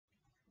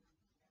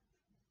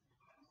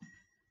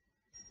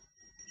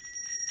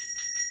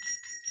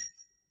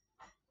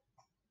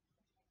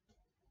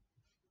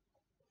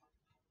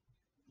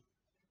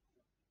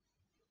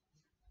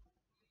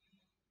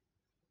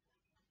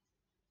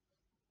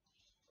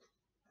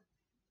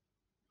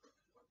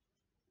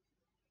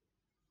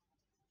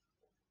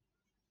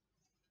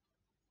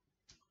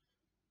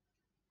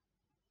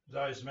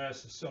Today's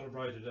Mass is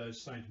celebrated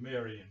as St.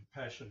 Mary in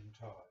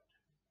Passiontide.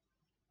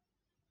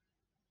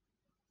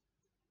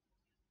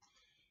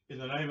 In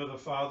the name of the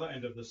Father,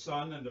 and of the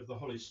Son, and of the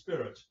Holy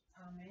Spirit.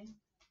 Amen.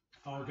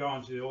 I will go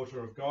unto the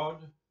altar of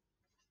God.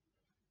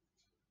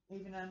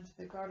 Even unto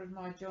the God of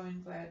my joy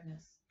and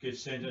gladness. Give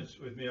sentence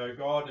with me, O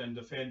God, and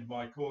defend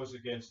my cause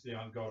against the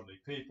ungodly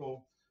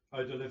people.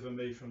 O deliver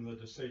me from the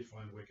deceitful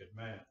and wicked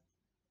man.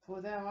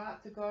 For thou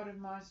art the God of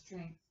my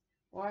strength.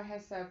 Why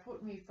hast thou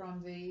put me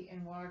from thee,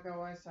 and why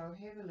go I so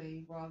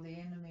heavily, while the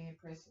enemy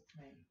oppresseth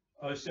me?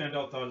 O send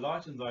out thy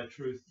light and thy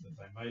truth, that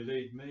they may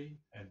lead me,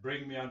 and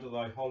bring me unto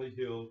thy holy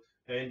hill,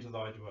 and to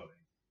thy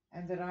dwelling.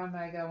 And that I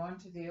may go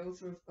unto the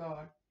altar of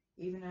God,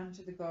 even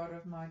unto the God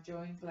of my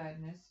joy and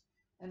gladness.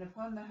 And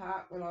upon the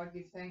heart will I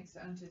give thanks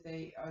unto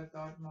thee, O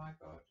God my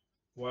God.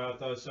 Why art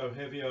thou so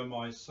heavy, O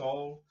my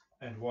soul,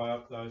 and why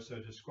art thou so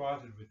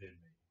disquieted within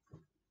me?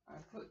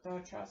 I put thy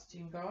trust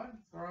in God,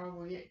 for I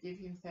will yet give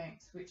him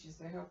thanks, which is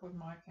the help of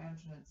my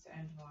countenance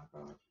and my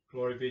God.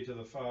 Glory be to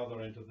the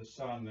Father, and to the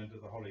Son, and to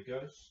the Holy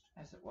Ghost.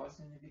 As it was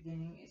in the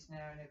beginning, is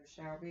now, and ever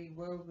shall be,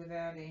 world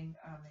without end.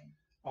 Amen.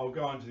 I'll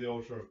go unto the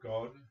altar of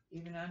God.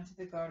 Even unto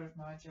the God of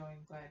my joy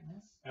and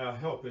gladness. Our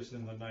help is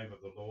in the name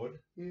of the Lord,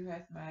 who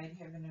hath made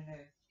heaven and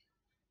earth.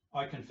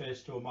 I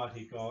confess to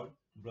Almighty God,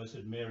 to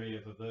Blessed Mary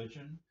ever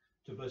Virgin,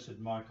 to Blessed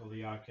Michael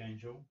the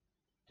Archangel,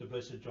 to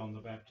Blessed John the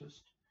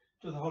Baptist,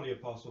 to the holy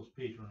apostles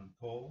Peter and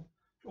Paul,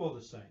 to all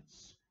the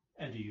saints,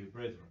 and to you,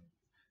 brethren,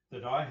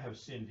 that I have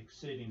sinned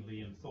exceedingly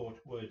in thought,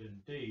 word,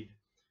 and deed,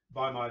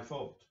 by my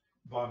fault,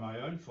 by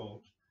my own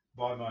fault,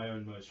 by my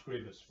own most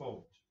grievous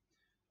fault.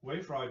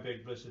 Wherefore I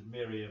beg Blessed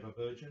Mary ever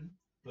Virgin,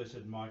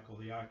 Blessed Michael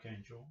the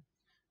Archangel,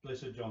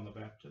 Blessed John the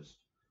Baptist,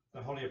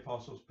 the holy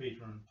apostles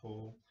Peter and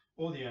Paul,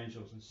 all the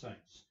angels and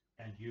saints,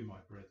 and you, my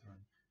brethren,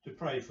 to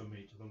pray for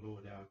me to the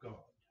Lord our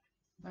God.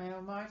 May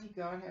Almighty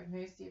God have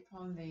mercy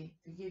upon thee,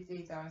 forgive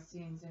thee thy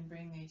sins, and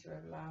bring thee to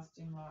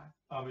everlasting life.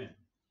 Amen.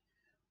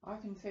 I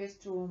confess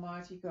to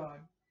Almighty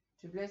God,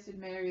 to Blessed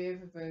Mary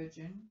ever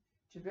Virgin,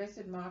 to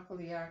Blessed Michael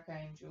the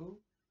Archangel,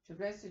 to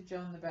Blessed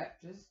John the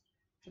Baptist,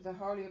 to the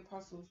holy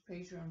apostles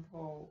Peter and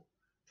Paul,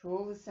 to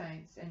all the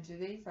saints, and to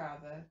thee,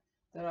 Father,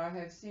 that I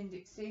have sinned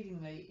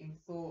exceedingly in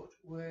thought,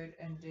 word,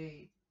 and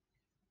deed,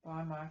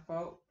 by my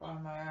fault, by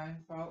my own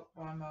fault,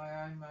 by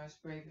my own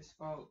most grievous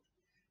fault.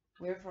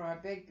 Wherefore I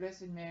beg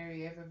Blessed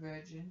Mary ever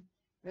Virgin,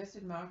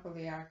 Blessed Michael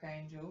the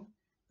Archangel,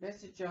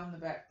 Blessed John the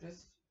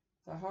Baptist,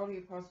 the holy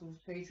apostles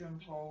Peter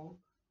and Paul,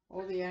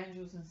 all the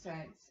angels and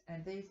saints,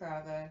 and thee,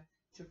 Father,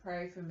 to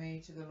pray for me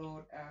to the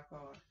Lord our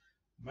God.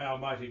 May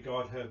Almighty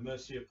God have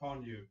mercy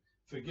upon you,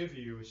 forgive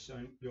you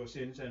your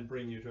sins, and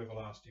bring you to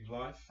everlasting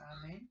life.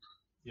 Amen.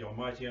 The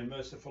Almighty and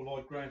merciful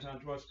Lord grant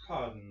unto us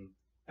pardon,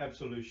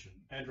 absolution,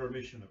 and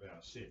remission of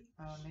our sins.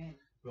 Amen.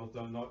 Wilt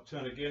thou not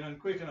turn again and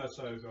quicken us,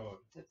 O God?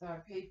 That thy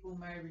people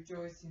may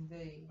rejoice in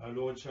thee. O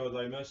Lord, show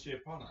thy mercy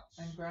upon us.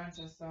 And grant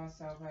us thy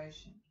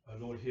salvation. O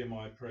Lord, hear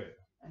my prayer.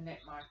 And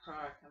let my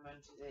cry come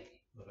unto thee.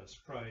 Let us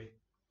pray.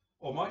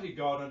 Almighty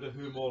God, unto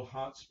whom all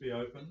hearts be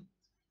open,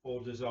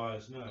 all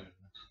desires known,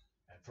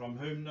 and from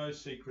whom no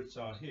secrets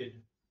are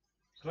hid,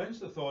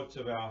 cleanse the thoughts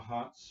of our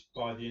hearts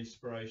by the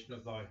inspiration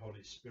of thy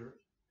Holy Spirit,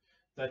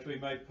 that we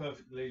may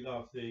perfectly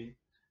love thee,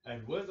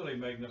 and worthily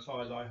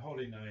magnify thy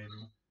holy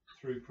name,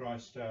 through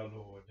Christ our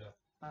Lord.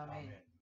 Amen. Amen.